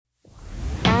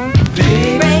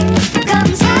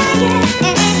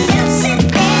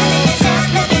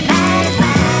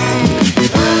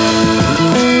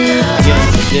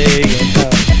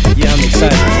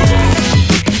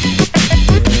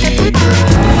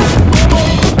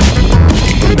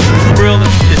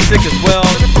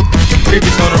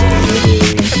previous owner.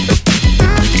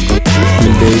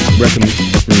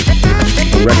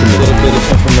 Recommend a little bit of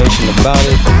information about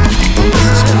it.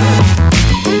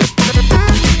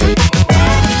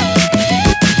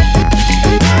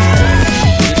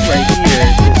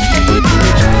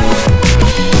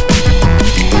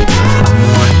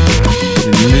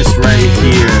 This right here, this right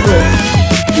here.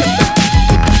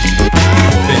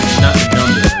 Bench, not the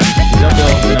dumbbell. The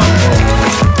dumbbell been on the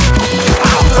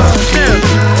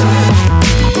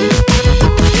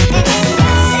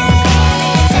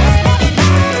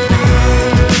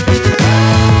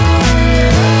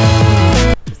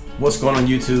What's going on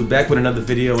YouTube? Back with another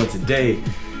video, and today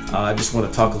I just want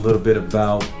to talk a little bit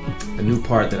about a new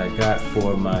part that I got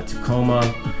for my Tacoma.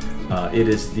 It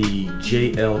is the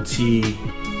JLT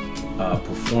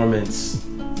Performance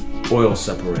Oil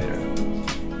Separator.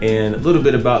 And a little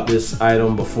bit about this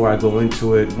item before I go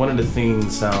into it. One of the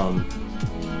things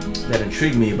that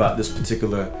intrigued me about this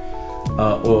particular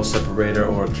oil separator,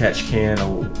 or catch can,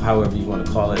 or however you want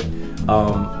to call it,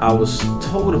 I was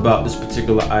told about this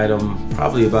particular item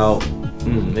probably about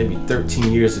maybe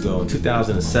 13 years ago. In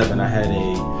 2007, I had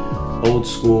a old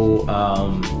school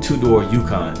two-door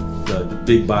Yukon, the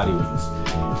big body ones,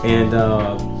 and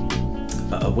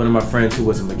one of my friends who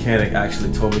was a mechanic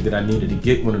actually told me that I needed to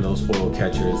get one of those oil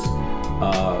catchers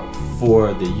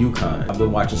for the Yukon. I've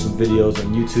been watching some videos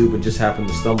on YouTube and just happened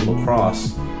to stumble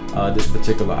across this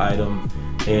particular item,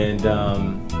 and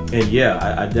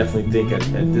yeah, I definitely think at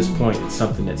this point it's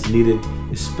something that's needed,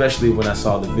 especially when I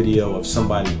saw the video of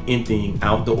somebody emptying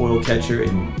out the oil catcher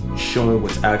and showing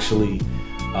what's actually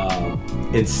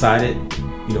inside it,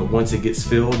 you know, once it gets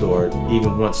filled, or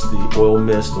even once the oil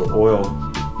mist or oil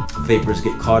vapors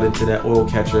get caught into that oil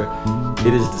catcher.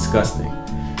 It is disgusting.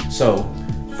 So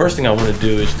first thing I want to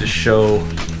do is to show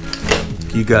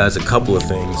you guys a couple of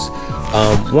things.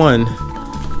 One,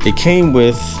 it came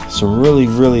with some really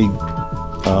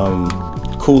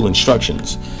cool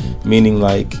instructions, meaning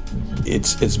like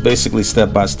it's basically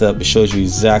step by step. It shows you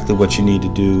exactly what you need to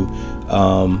do.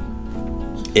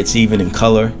 It's even in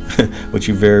color, which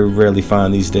you very rarely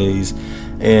find these days,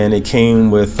 and it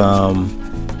came with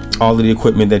all of the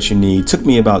equipment that you need. Took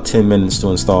me about 10 minutes to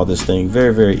install this thing.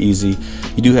 Very easy.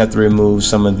 You do have to remove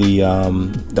some of the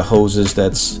hoses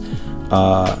that's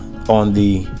on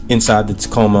the inside the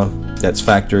Tacoma, that's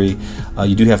factory.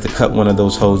 You do have to cut one of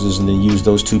those hoses and then use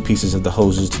those two pieces of the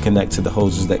hoses to connect to the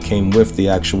hoses that came with the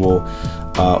actual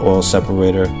oil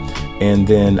separator, and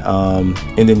then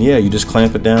yeah, you just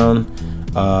clamp it down,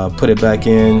 put it back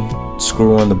in,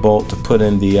 screw on the bolt to put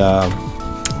in the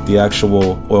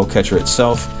actual oil catcher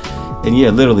itself, and yeah,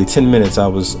 literally 10 minutes I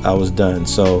was done.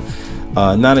 So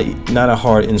not a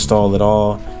hard install at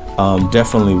all.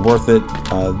 Definitely worth it.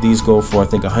 These go for I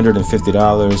think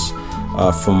 $150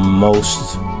 for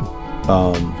most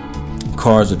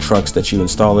cars or trucks that you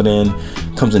install it in.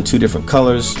 Comes in two different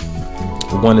colors.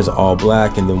 One is all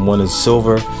black and then one is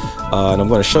silver, and I'm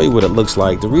going to show you what it looks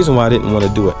like. The reason why I didn't want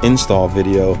to do an install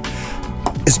video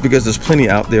is because there's plenty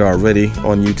out there already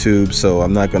on YouTube, so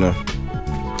I'm not going to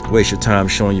waste your time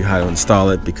showing you how to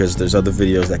install it, because there's other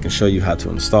videos that can show you how to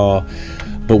install.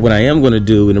 But what I am going to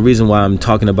do, and the reason why I'm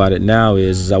talking about it now,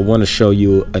 is I want to show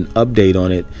you an update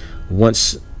on it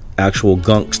once actual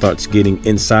gunk starts getting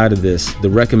inside of this. The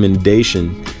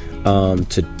recommendation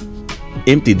to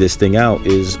empty this thing out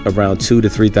is around 2,000 to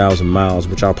 3,000 miles,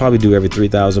 which I'll probably do every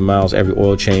 3,000 miles, every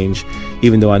oil change.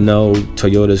 Even though I know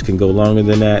Toyotas can go longer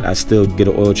than that, I still get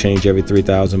an oil change every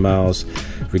 3,000 miles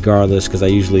regardless, because I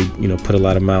usually, you know, put a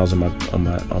lot of miles on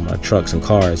my trucks and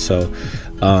cars. So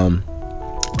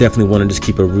definitely want to just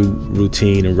keep a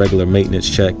routine and regular maintenance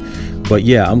check. But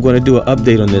yeah, I'm going to do an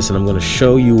update on this, and I'm going to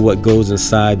show you what goes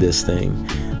inside this thing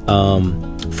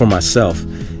for myself.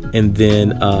 And then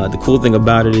the cool thing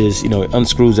about it is, you know, it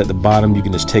unscrews at the bottom. You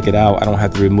can just take it out. I don't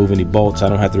have to remove any bolts. I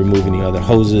don't have to remove any other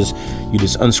hoses. You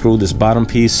just unscrew this bottom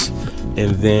piece,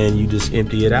 and then you just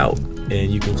empty it out, and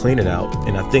you can clean it out.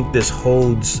 And I think this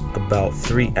holds about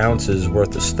 3 ounces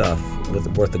worth of stuff,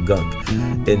 worth of gunk.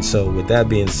 And so with that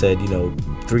being said, you know,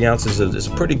 3 ounces is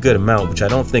a pretty good amount, which I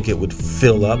don't think it would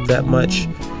fill up that much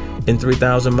in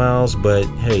 3,000 miles, but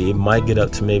hey, it might get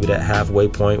up to maybe that halfway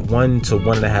point. 1 to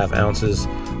 1.5 ounces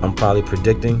I'm probably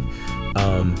predicting,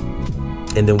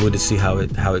 and then we'll just see how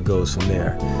it goes from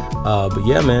there. But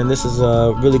yeah, man, this is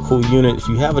a really cool unit. If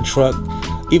you have a truck,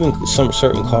 even some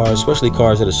certain cars, especially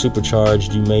cars that are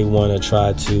supercharged, you may want to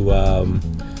try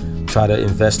to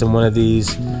invest in one of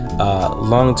these.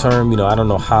 Long term, you know, I don't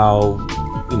know how,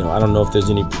 you know, I don't know if there's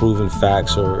any proven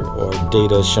facts or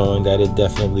data showing that it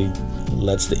definitely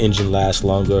lets the engine last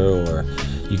longer, or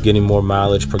you're getting more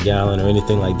mileage per gallon or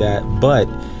anything like that. But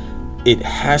it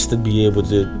has to be able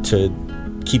to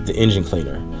keep the engine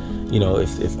cleaner. You know,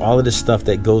 if all of this stuff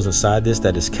that goes inside this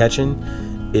that is catching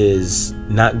is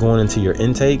not going into your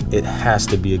intake, it has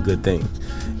to be a good thing.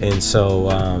 And so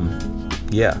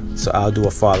yeah, so I'll do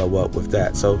a follow-up with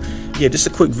that. So yeah, just a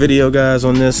quick video, guys,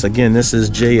 on this. Again, this is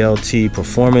JLT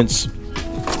Performance.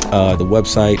 The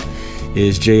website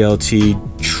is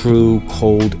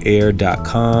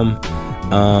jlttruecoldair.com.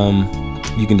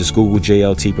 You can just Google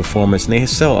JLT Performance, and they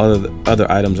sell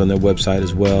other items on their website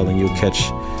as well, and you'll catch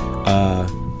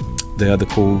the other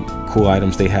cool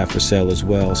items they have for sale as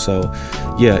well. So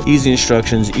yeah, easy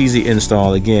instructions, easy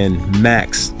install. Again,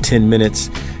 max 10 minutes.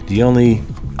 The only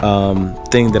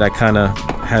thing that I kind of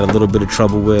had a little bit of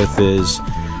trouble with is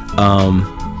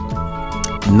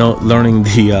learning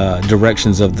the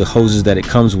directions of the hoses that it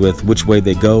comes with, which way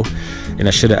they go. And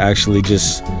I should have actually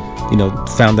just, you know,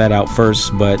 found that out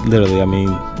first. But literally, I mean,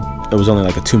 it was only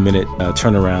like a 2-minute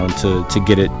turnaround to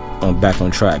get it back on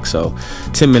track. So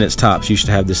 10 minutes tops, you should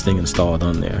have this thing installed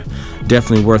on there.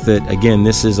 Definitely worth it. Again,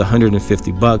 this is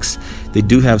 150 bucks. They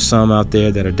do have some out there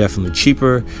that are definitely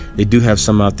cheaper. They do have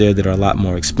some out there that are a lot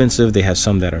more expensive. They have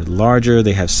some that are larger.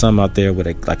 They have some out there with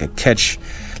like a catch,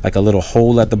 like a little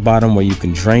hole at the bottom where you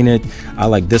can drain it. I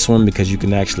like this one because you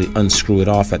can actually unscrew it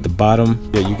off at the bottom.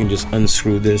 Yeah, you can just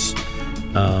unscrew this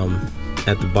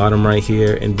at the bottom right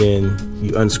here, and then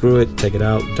you unscrew it, take it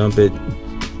out, dump it,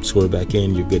 screw it back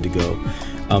in, you're good to go.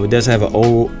 It does have an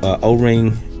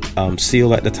O-ring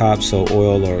seal at the top, so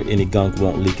oil or any gunk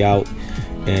won't leak out.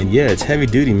 And yeah, it's heavy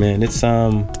duty, man. It's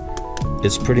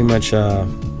pretty much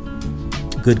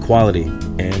good quality,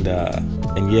 and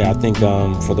yeah, I think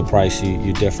for the price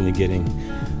you're definitely getting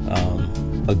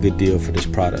a good deal for this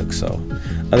product. So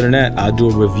other than that, I'll do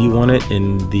a review on it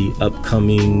in the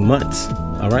upcoming months.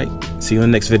 All right, see you in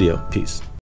the next video. Peace.